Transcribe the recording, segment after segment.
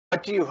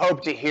What do you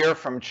hope to hear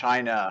from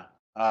China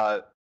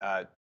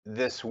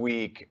this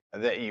week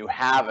that you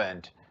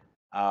haven't,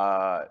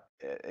 uh,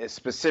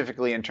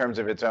 specifically in terms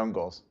of its own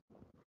goals?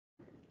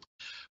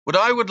 What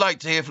I would like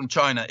to hear from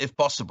China, if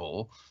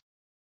possible,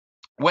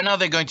 when are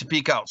they going to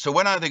peak out? So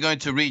when are they going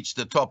to reach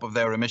the top of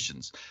their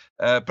emissions?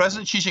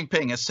 President Xi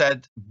Jinping has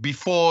said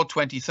before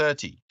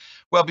 2030.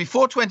 Well,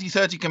 before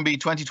 2030 can be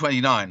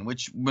 2029,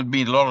 which would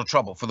mean a lot of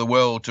trouble for the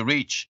world to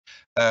reach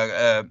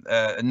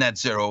net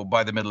zero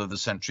by the middle of the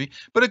century.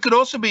 But it could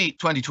also be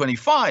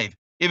 2025.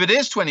 If it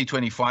is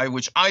 2025,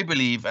 which I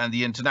believe and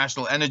the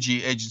International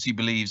Energy Agency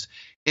believes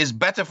is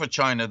better for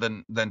China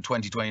than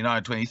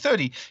 2029,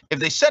 2030, if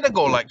they set a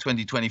goal like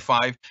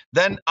 2025,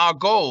 then our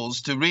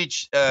goals to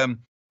reach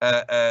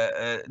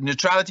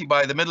neutrality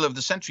by the middle of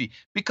the century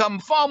become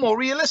far more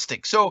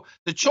realistic. So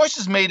the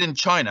choices made in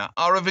China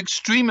are of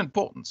extreme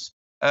importance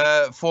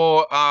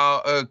for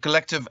our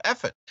collective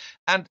effort.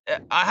 And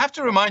I have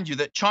to remind you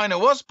that China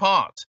was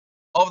part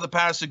of the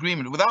Paris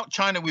Agreement. Without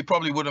China, we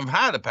probably wouldn't have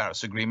had a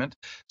Paris Agreement.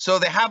 So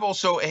they have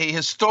also a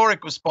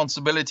historic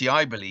responsibility,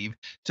 I believe,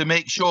 to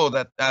make sure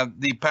that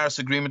the Paris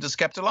Agreement is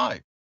kept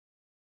alive.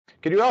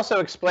 Could you also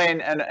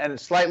explain in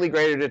slightly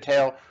greater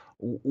detail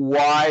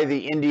why the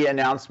India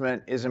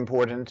announcement is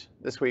important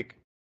this week?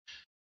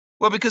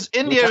 Well, because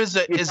India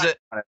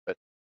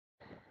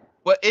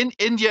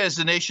India is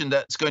a nation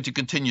that's going to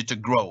continue to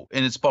grow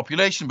in its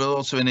population, but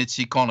also in its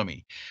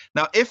economy.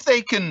 Now, if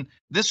they can,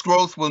 this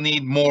growth will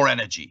need more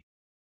energy.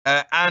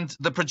 And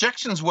the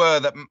projections were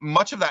that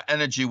much of that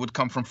energy would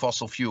come from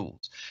fossil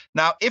fuels.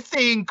 Now, if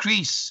they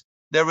increase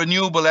their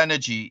renewable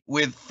energy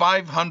with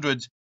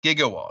 500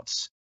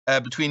 gigawatts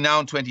between now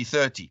and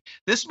 2030,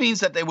 this means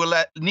that they will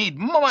need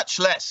much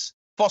less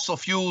fossil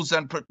fuels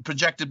than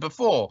projected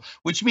before,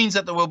 which means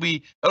that there will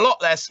be a lot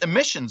less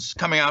emissions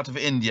coming out of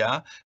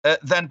India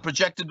than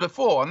projected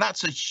before. And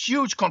that's a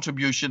huge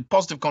contribution,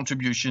 positive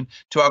contribution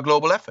to our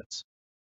global efforts.